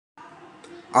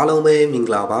အားလုံးပဲမင်္ဂ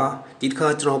လာပါဒီတစ်ခါ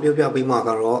ကျွန်တော်ပြောပြပေးမှာက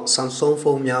တော့ Samsung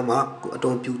ဖုန်းများမှာအ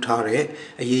သုံးပြုထားတဲ့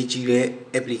အရေးကြီးတဲ့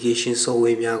application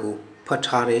software များကိုဖတ်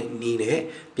ထားတဲ့နည်းနဲ့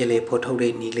ပြန်လည်ဖော်ထုတ်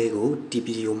တဲ့နည်းလေးကိုဒီ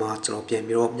ဗီဒီယိုမှာကျွန်တော်ပြန်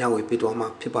ပြီးတော့မျှဝေပေးသွားမှာ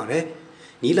ဖြစ်ပါတယ်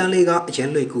နီလန်းလေးကအရင်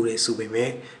လွယ်ကူတယ်ဆိုပေ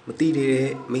မဲ့မသိသေး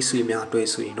တဲ့မိတ်ဆွေများအတွက်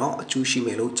ဆိုရင်တော့အကျိုးရှိမ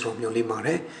ယ်လို့ကျွန်တော်မျှော်လင့်ပါတ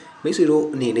ယ်မိတ်ဆွေတို့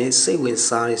အနေနဲ့စိတ်ဝင်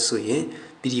စားရဆိုရင်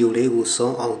ဗီဒီယိုလေးကို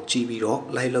ဆုံးအောင်ကြည့်ပြီးတော့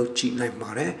like လုပ်ကြည့်နိုင်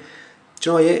ပါတယ်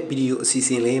ကျွန်တော်ရဲ့ဗီဒီယိုအစီအစ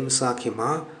ဉ်လေးမစခင်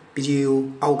မှာဗီဒီယို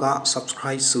အောက်က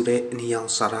subscribe ဆိုတဲ့အနည်းအော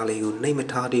င်စာသားလေးကိုနှိပ်မ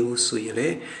ထားသေးဘူးဆိုရင်လ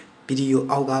ည်းဗီဒီယို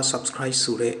အောက်က subscribe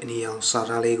ဆိုတဲ့အနည်းအောင်စာ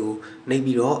သားလေးကိုနှိပ်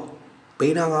ပြီးတော့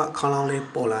ဘေးနားကခေါင်းလောင်းလေး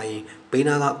ပေါ်လာရင်ဘေး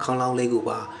နားကခေါင်းလောင်းလေးကို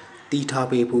ပါတီးထား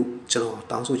ပေးဖို့ကျွန်တော်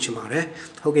တောင်းဆိုချင်ပါတယ်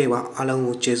ဟုတ်ကဲ့ပါအားလုံး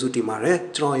ကိုကျေးဇူးတင်ပါတယ်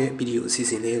ကျွန်တော်ရဲ့ဗီဒီယိုအစီအ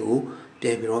စဉ်လေးကိုပြ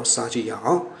န်ပြီးတော့စားကြည့်ရ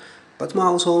အောင်ပထမ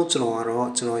ဆုံးကျွန်တော်ကတော့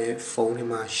ကျွန်တော်ရဲ့ဖုန်းထဲ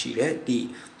မှာရှိတဲ့ဒီ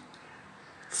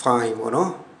file ပေါ့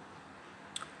နော်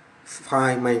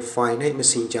file file နဲ့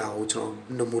messenger ကိုကျွန်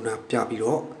တော်နမူနာပြပြီး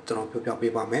တော့ကျွန်တော်ပြောပြ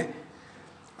ပေးပါမယ်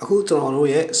အခုကျွန်တော်တို့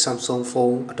ရဲ့ Samsung ဖု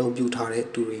န်းအသုံးပြုထားတဲ့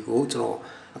တူတွေကိုကျွန်တော်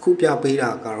အခုပြပေးတာ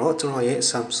ကတော့ကျွန်တော်ရဲ့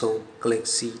Samsung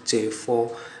Galaxy J4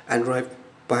 Android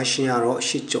version ကတော့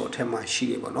8ကျော်ထက်မှရှိ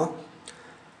တယ်ပေါ့နော်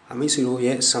အမိဆွေတို့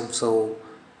ရဲ့ Samsung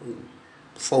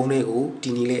ဖုန်းလေးကိုဒီ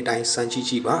နည်းလေးအတိုင်းစမ်းကြည့်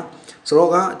ကြည့်ပါဆို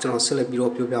တော့ကကျွန်တော်ဆက်လက်ပြီး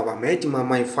တော့ပြောပြပါမယ်ဒီမှာ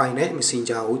my file နဲ့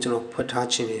messenger ကိုကျွန်တော်ဖတ်ထား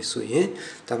ခြင်းနေဆိုရင်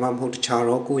ဒါမှမဟုတ်တခြား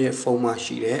တော့ကိုယ့်ရဲ့ဖုန်းမှာ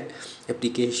ရှိတဲ့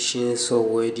application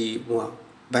software ဒီဟို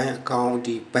bank account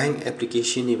ဒီ bank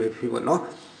application တွေပဲဖြစ်ပါတော့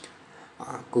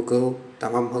Google ဒါ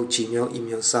မှမဟုတ် Gmail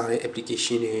email စတဲ့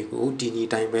application တွေကိုဒီနည်း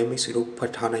တိုင်းပဲမိတ်ဆွေတို့ဖ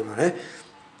တ်ထားနိုင်ပါတယ်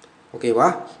โอเคပါ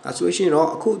အဲဆိုရှင်တော့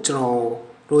အခုကျွန်တော်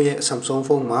တို့ရဲ့ Samsung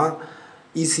ဖုန်းမှာ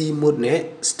easy mode နဲ့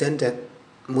standard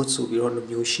mode ဆိုပြီးတော့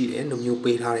မျိုးရှိတယ်မျိုး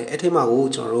ပေးထားတယ်အဲ့ထဲမှာကို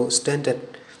ကျွန်တော်တို့ standard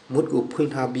mode ကိုဖွ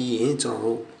င့်ထားပြီးရင်ကျွန်တော်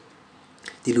တို့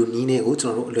ဒီလိုနည်းနဲ့ကိုကျွ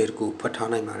န်တော်တို့အလွယ်တကူဖတ်ထား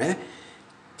နိုင်ပါတယ်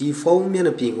ဒီဖုန်းမျက်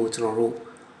နှာပြင်ကိုကျွန်တော်တို့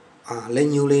လက်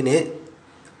ညှိုးလေးနဲ့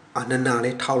နနာ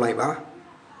လေးထောက်လိုက်ပါ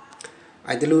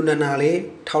ဒီလိုနနာလေး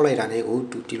ထောက်လိုက်တာနဲ့ကို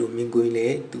ဒီလိုမြင်ကွင်း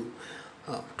လေးသူ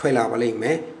ထွက်လာပါလိမ့်မ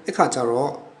ယ်အခါကျ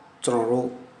တော့ကျွန်တော်တို့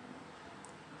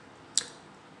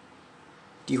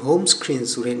ဒီ home screen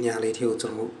ဆိုတဲ့နေရာလေးတွေကိုကျွ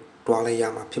န်တော်တို့တွားလိုက်ရ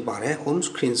မှာဖြစ်ပါတယ် home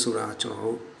screen ဆိုတာကျွန်တော်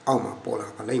တို့အောက်မှာပေါ်လာ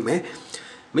ပါလိမ့်မယ်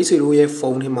မိတ်ဆွေတို့ရဲ့ဖု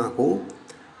န်းထဲမှာကို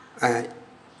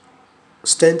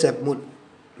standard mode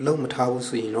လုံးမထားဘူး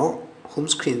ဆိုရင်တော့ home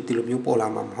screen ဒီလိုမျိုးပေါ်လာ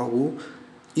မှာမဟုတ်ဘူး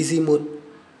easy mode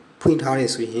ဖွင့်ထားရ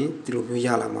ဆိုရင်ဒီလိုမျိုးရ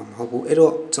လာမှာမဟုတ်ဘူးအဲ့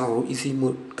တော့ကျွန်တော်တို့ easy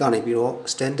mode ကနေပြီးတော့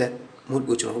standard mode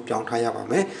ကိုကျွန်တော်တို့ပြောင်းထားရပါ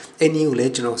မယ်အဲ့နည်းကိုလ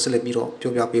ည်းကျွန်တော်ဆက်လက်ပြီးတော့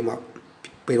ပြောပြပေး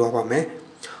သွားပါမယ်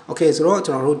โอเคဆိုတော့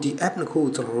ကျွန်တော်တို့ဒီ app နှစ်ခု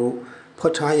ကိုကျွန်တော်တို့ဖွ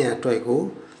က်ထားရန်အတွက်ကို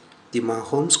ဒီမှာ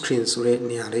home screen ဆိုတဲ့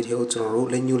နေရာလေးတွေကိုကျွန်တော်တို့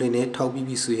လက်ညှိုးလေးနဲ့ထောက်ပြီး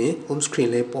ပြီဆိုရင် home screen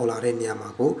လေးပေါ်လာတဲ့နေရာမှာ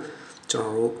ကိုကျွန်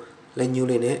တော်တို့လက်ညှိုး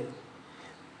လေးနဲ့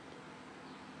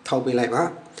ထောက်ပေးလိုက်ပါ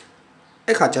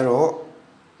အဲ့ခါကျတော့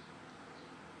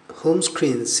home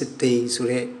screen setting ဆို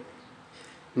တဲ့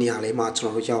နေရာလေးမှာကျွန်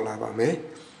တော်တို့ရောက်လာပါမယ်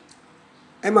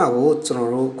အဲ့မှာကိုကျွန်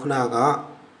တော်တို့ခုနက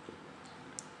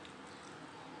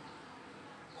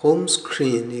home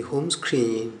screen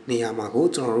နေရာမှာကို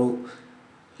ကျွန်တော်တို့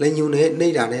လက်ညှိုးနဲ့နှိ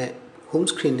ပ်တာနဲ့ home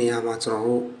screen နေရာမှာကျွန်တော်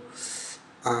တို့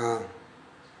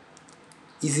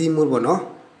easy mode ပေါ့နော်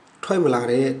ထွက်မလာ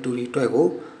တဲ့တူတွေအတွက်ကို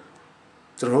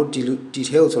ကျွန်တော်တို့ဒီ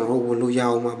ထဲကိုကျွန်တော်တို့ဝင်လို့ရအော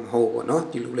င်မှာမဟုတ်ဘူးပေါ့နော်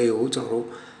ဒီလိုလေးကိုကျွန်တော်တို့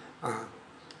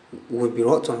ဝင်ပြီး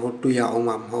တော့ကျွန်တော်တို့တွေ့ရအောင်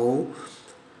မှာမဟုတ်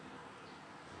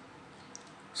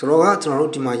ဆိုတော့ကကျွန်တော်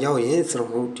တို့ဒီမှာရောက်ရင်ကျွန်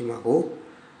တော်တို့ဒီမှာကို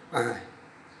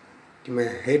ဒီမှာ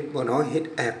head ပေါ့နော် head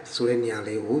app ဆိုတဲ့နေရာ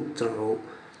လေးကိုကျွန်တော်တို့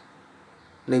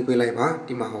နှိပ်ပေးလိုက်ပါ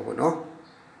ဒီမှာဟောပေါ့နော်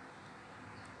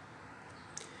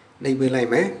နှိပ်ပေးလိုက်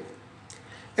မယ်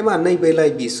အဲ့မှာနှိပ်ပေးလို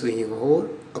က်ပြီဆိုရင်ကို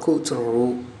အခုကျွန်တော်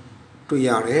တို့တွေ့ရ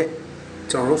တဲ့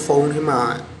ကျွန်တော်တို့ဖုန်းထဲမှာ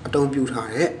အသုံးပြုထား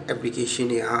တဲ့ application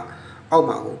တွေကအောက်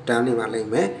မှာကိုတန်းနေပါလိမ့်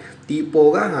မယ်ဒီ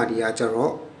ပေါ်ကဟာတွေကကျ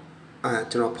တော့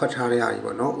ကျွန်တော်ဖတ်ထားတဲ့ဟာတွေ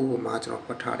ပေါ့နော်ဥပမာကျွန်တော်ဖ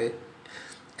တ်ထားတဲ့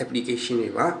application တွေ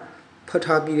ပါဖတ်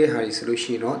ထားပြီးတဲ့ဟာတွေဆိုလို့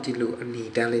ရှိရင်တော့ဒီလိုအနီ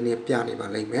တန်းလေးနဲ့ပြနေပါ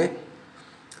လိမ့်မယ်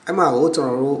အဲ့မှာကိုကျွန်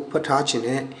တော်တို့ဖတ်ထားခြင်း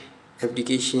တဲ့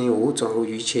application ကိုကျွန်တော်တို့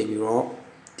ရွေးချယ်ပြီးတော့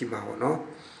ဒီမှာပေါ့နော်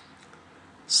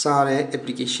စားတဲ့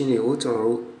application တွေကိုကျွန်တော်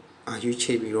တို့ရွေးချ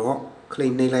ယ်ပြီးတော့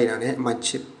claim နှိပ်လိုက်တာနဲ့အမှချ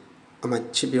စ်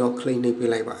ပြီးတော့ claim နှိပ်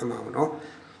ပေးလိုက်ပါအမှပေါ့နော်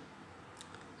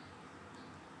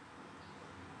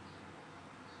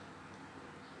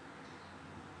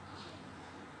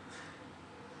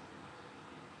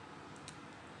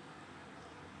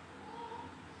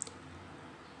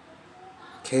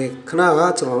ခဏက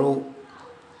ကျွန်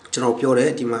တော်ပြော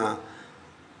တဲ့ဒီမှာ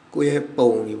ကိုယ့်ရဲ့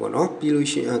ပုံကြီးပေါ့နော်ပြီးလို့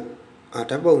ရှိရင်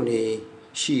ဓာတ်ပုံတွေ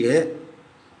ရှိတဲ့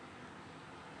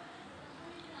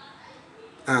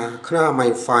ခဏ my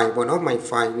file ပေါ့နော် my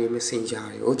file တွေ messenger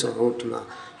တွေကိုကျွန်တော်တို့ဒီမှာ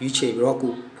ရွေးချယ်ပြီးတော့အခု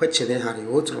ဖွက်ချင်တဲ့ဟာတွေ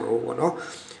ကိုကျွန်တော်တို့ပေါ့နော်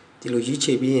ဒီလိုရွေးချ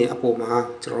ယ်ပြီးရင်အပေါ်မှာ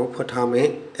ကျွန်တော်တို့ဖွက်ထားမယ်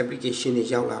application တွေ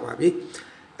ရောက်လာပါပြီ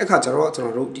အဲ့ခါကျတော့ကျွန်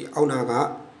တော်တို့ဒီအောက်နာက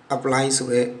apply ဆို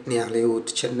တဲ့နေရာလေးကိုတ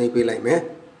စ်ချက်နှိပ်ပေးလိုက်မယ်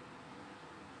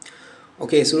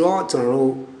okay ဆိုတော့ကျွန်တော်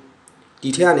တို့ဒီ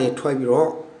ထက်ကနေထွက်ပြီး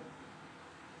တော့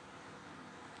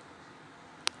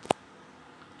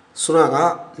ဆိုတော့က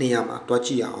နေရာမှာတွားကြ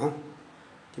ည့်ရအောင်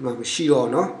ဒီမှာမရှိတော့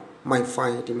เนาะ my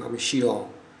file ဒီမှာမရှိတော့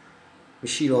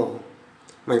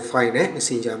my file နဲ့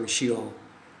messenger မရှိတော့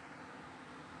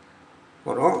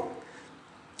ဘောတော့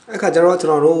အခါကျတော့ကျွ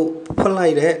န်တော်တို့ဖွင့်လို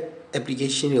က်တဲ့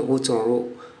application တွေကိုကျွန်တော်တို့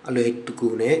အလွယ်တကူ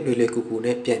နဲ့လွယ်ကူကူ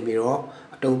နဲ့ပြန်ပြီးတော့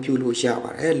အသုံးပြုလို့ရ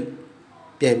ပါတယ်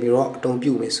ပြန်ပြီးတော့အသုံး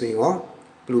ပြုမယ်ဆိုရင်ရော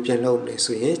ဘယ်လိုပြန်လုပ်မလဲ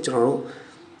ဆိုရင်ကျွန်တော်တို့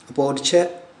အပေါ်တစ်ချက်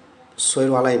ဆွဲ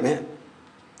သွားလိုက်မယ်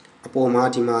အပေါ်မှာ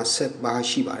ဒီမှာ set bar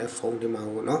ရှိပါတယ်ဖုန်းဒီမှာ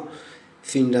ပေါ့နော်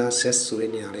finder set ဆို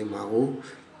တဲ့နေရာလေးမှာကို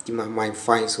ဒီမှာ my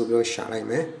file ဆိုပြီးတော့ရှာလိုက်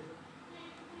မယ်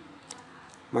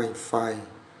my file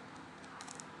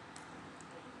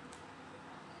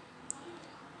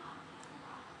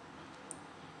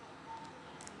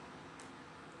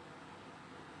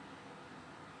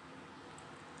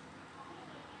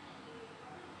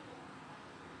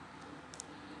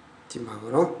ဒီမှာ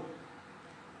ပေါ့နော်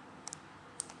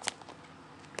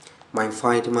my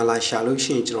file ဒီမှာလာရှာလို့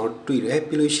ရှိရင်ကျွန်တော်တွေ့တယ်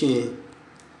ပြီးလို့ရှိရင်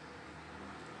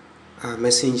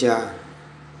messenger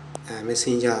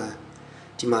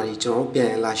ဒီမှာကျွန်တော်တို့ပြ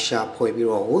န်လာရှာဖွယ်ပြီး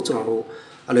တော့ကျွန်တော်တို့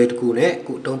အလွယ်တကူနဲ့အ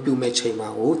ခုအသုံးပြုမဲ့ချိန်မှာ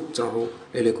ကိုကျွန်တော်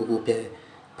တို့လွယ်ကူပြန်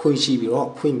ဖွင့်ပြီးတော့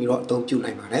အသုံးပြု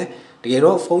နိုင်ပါတယ်တကယ်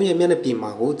တော့ဖုန်းရဲ့မျက်နှာပြင်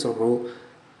မှာကိုကျွန်တော်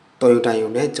တို့တော်ရုံတိုင်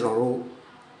ရုံနဲ့ကျွန်တော်တို့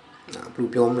ဘယ်လို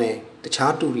ပြောမလဲတ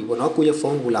ခြားတူတွေပေါ့နော်ကိုယ့်ရဲ့ဖု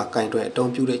န်းကိုလာကင်တွဲအ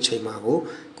သုံးပြုတဲ့ချိန်မှာကို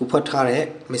ကိုဖတ်ထားတဲ့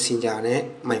messenger နဲ့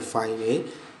my file တွေ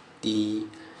ဒီ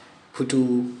photo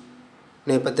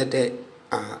နဲ့ပတ်သက်တဲ့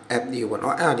app တွေပေါ့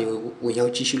နော်အဲ့ဒါတွေကိုဝင်ရော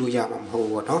က်ကြည့်ရှုလို့ရမှာမဟုတ်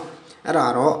ဘူးပေါ့နော်အဲ့ဒါ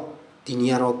တော့ဒီ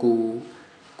နေ့ကတော့ကို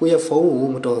ယ့်ရဲ့ဖုန်းကို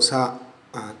မတော်ဆ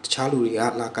တခြားလူတွေက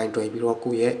လာကင်တွယ်ပြီးတော့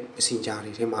ကိုယ့်ရဲ့ messenger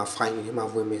တွေထဲမှာ file တွေထဲမှာ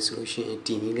ဝင်မယ်ဆိုလို့ရှိရင်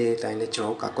ဒီနည်းလေးတိုင်းလည်းကျွန်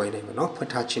တော်ကာကွယ်နိုင်မှာเนาะဖွင့်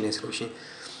ထားခြင်းနဲ့ဆိုလို့ရှိရင်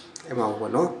အဲ့မှာ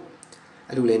ပေါ့เนาะ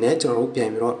အဲ့လိုလေးနဲ့ကျွန်တော်တို့ပြန်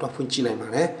ပြီးတော့တော့ဖွင့်ကြည့်နိုင်ပါ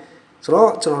တယ်ဆို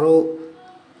တော့ကျွန်တော်တို့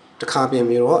တစ်ခါပြန်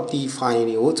ပြီးတော့ဒီ file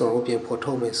တွေကိုကျွန်တော်တို့ပြန်ဖော်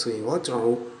ထုတ်မယ်ဆိုရင်တော့ကျွန်တော်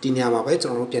တို့ဒီနေရာမှာပဲကျွ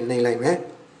န်တော်တို့ပြန်နှိပ်လိုက်မယ်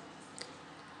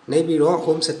နှိပ်ပြီးတော့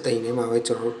home setting ထဲမှာပဲ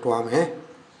ကျွန်တော်တို့တွားမယ်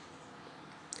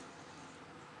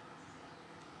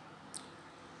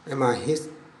အဲ့မှာ his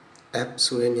app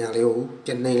ဆိုတဲ့နေရာလေးကိုပြ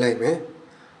န်နှိပ်လိုက်မယ်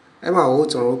အဲ့မှာကို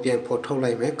ကျွန်တော်တို့ပြန်ဖော်ထုတ်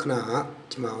လိုက်မယ်ခဏ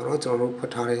ဒီမှာတော့ကျွန်တော်တို့ဖွ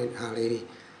က်ထားတဲ့ဟာလေးတွေ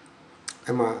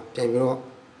အဲ့မှာပြန်ပြီးတော့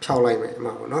ဖြောက်လိုက်မယ်အဲ့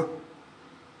မှာပေါ့နော်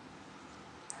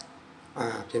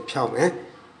ပြန်ဖြောက်မယ်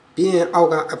ပြီးရင်အောက်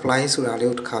က apply ဆိုတာလေး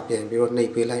ကိုတစ်ခါပြန်ပြီးတော့နှိ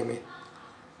ပ်ပေးလိုက်မယ်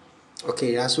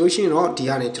okay ဒါဆိုလို့ရှိရင်တော့ဒီ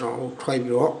ကနေကျွန်တော်တို့ try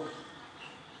ပြီးတော့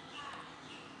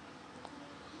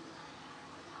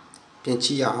ပြန်ကြ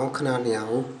ည့်ရအောင်ခဏနေအော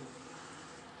င်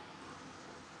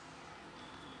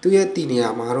သူရဲ့တည်နေရာ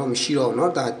မှာတော့မရှိတော့ဘူးเนา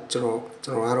ะဒါကျွန်တော်က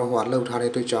တော့ဟိုလှုပ်ထားတဲ့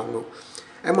အတွက်ကြောင့်လို့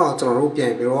အဲ့မှာကျွန်တော်တို့ပြ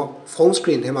န်ပြီးတော့ phone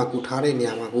screen ထဲမှာကူထားတဲ့နေ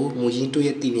ရာမှာကိုမူရင်းတွေ့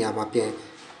ရဲ့တည်နေရာမှာပြန်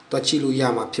တွက်ကြည့်လို့ရ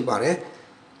မှာဖြစ်ပါတယ်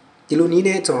ဒီလိုနည်း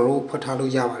နဲ့ကျွန်တော်တို့ဖွက်ထား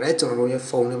လို့ရပါတယ်ကျွန်တော်တို့ရဲ့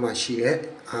ဖုန်းထဲမှာရှိတဲ့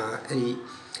အဲ့ဒီ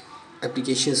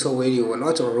application software တွေပေါ့เนา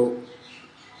ะကျွန်တော်တို့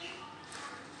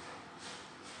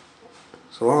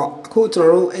ဆိုတော့အခုကျွန်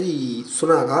တော်တို့အဲ့ဒီဆွ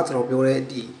နာကကျွန်တော်ပြောတဲ့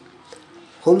ဒီ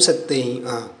home setting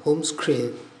home screen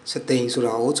setting ဆို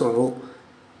တာကိုကျွန်တော်တို့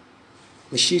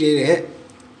မရှိသေးတဲ့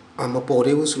မပေါ်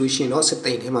သေးဘူးဆိုလို့ရှိရင်တော့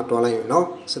setting ထဲမှာတွားလိုက်ရနော်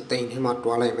setting ထဲမှာ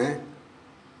တွားလိုက်မယ်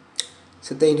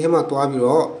setting ထဲမှာတွားပြီး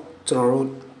တော့ကျွန်တော်တို့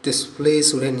display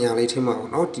ဆိုတဲ့နေရာလေးထဲမှာ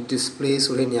ပေါ့နော်ဒီ display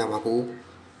ဆိုတဲ့နေရာမှာကို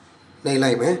နှိပ်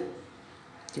လိုက်မယ်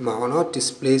ဒီမှာပေါ့နော်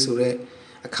display ဆိုတဲ့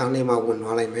အခန်းထဲမှာဝင်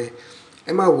သွားလိုက်မယ်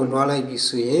အဲ့မှာဝင်သွားလိုက်ပြီ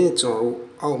ဆိုရင်ကျွန်တော်တို့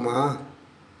အောက်မှာ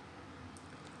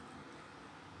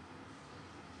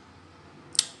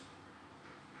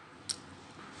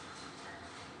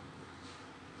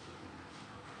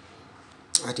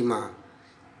ဒီမှာ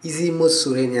easy mode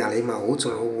ဆိုတဲ့နေရာလေးမှာကိုကျွ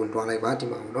န်တော်ဝင်သွားလိုက်ပါဒီ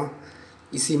မှာပေါ့နော်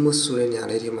easy mode ဆိုတဲ့နေရာ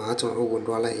လေးဒီမှာကျွန်တော်ဝင်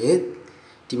သွားလိုက်ရင်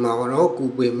ဒီမှာတော့ကို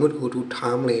ပွေ mode ကိုတူ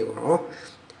ထားမလဲပေါ့နော်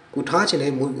ကိုထားချင်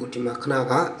တဲ့ mode ကိုဒီမှာခဏ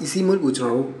က easy mode ကိုကျွန်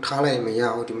တော်တို့ထားလိုက်မရ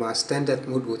အောင်ဒီမှာ standard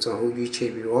mode ကိုကျွန်တော်တို့ရွေးချ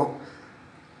ယ်ပြီးတော့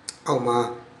အောက်မှာ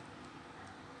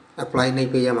apply နှိပ်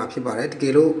ပေးရမှာဖြစ်ပါတယ်တက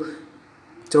ယ်လို့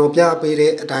ကျွန်တော်ပြပေး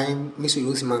တဲ့အတိုင်းမိတ်ဆွေ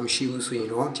တို့စီမှာမရှိဘူးဆိုရင်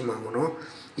တော့ဒီမှာပေါ့နော်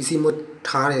easy mode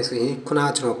ထားတယ်ဆိုရင်ခုနက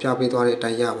ကျွန်တော်ပြပေးသွားတဲ့အ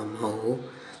တိုင်းရမှာမဟုတ်ဘူး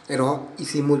အဲ့တော့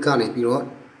easy mode ကနေပြီးတော့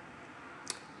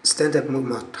standard mode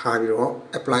မှာထားပြီးတော့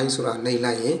apply ဆိုတာနှိပ်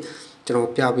လိုက်ရင်ကျွန်တော်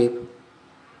ပြပေး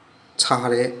ချ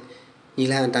တဲ့ညီ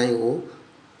လန်းအတိုင်းကို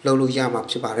လုပ်လို့ရမှာ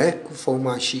ဖြစ်ပါတယ်ခုဖုန်း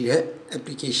မှာရှိတဲ့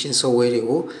application software တွေ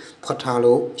ကိုဖွက်ထား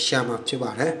လို့ရမှာဖြစ်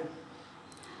ပါတယ်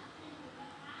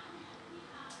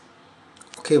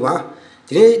Okay ပါ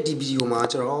ဒီနေ့ဒီဗီဒီယိုမှာ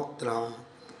ကျွန်တော်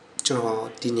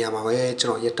ဒီနေရာမှာပဲကျွန်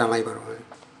တော်ရပ်တန်းလိုက်ပါတော့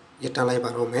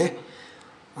မယ်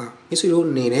မိတ်ဆွေတို့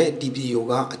အနေနဲ့ဒီဗီဒီယို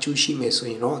ကအကျိုးရှိမယ်ဆို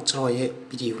ရင်တော့ကျွန်တော်ရဲ့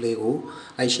ဗီဒီယိုလေးကို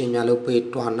like share များလုပ်ပေး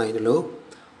တွားနိုင်တယ်လို့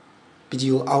ဗီဒီ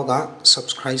ယိုအောက်က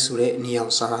subscribe ဆိုတဲ့နေရာ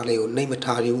စာသားလေးကိုနှိပ်မ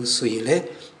ထားသေးဘူးဆိုရင်လည်း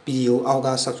ဗီဒီယိုအောက်က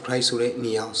subscribe ဆိုတဲ့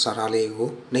နေရာစာသားလေးကို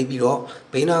နှိပ်ပြီးတော့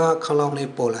ဘေးနားကခေါင်းလောင်း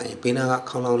လေးပေါ်လာရင်ဘေးနားက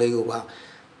ခေါင်းလောင်းလေးကိုပါ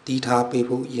တီးထားပေး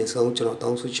ဖို့အရင်ဆုံးကျွန်တော်တော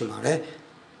င်းဆိုချင်ပါတယ်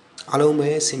အားလုံးပဲ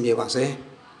ဆင်ပြေပါစေ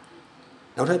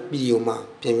နောက်ထပ်ဗီဒီယိုမှာ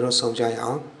ပြန်ပြီးတော့ဆုံကြရ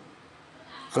အောင်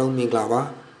အားလုံးမင်္ဂလာပါ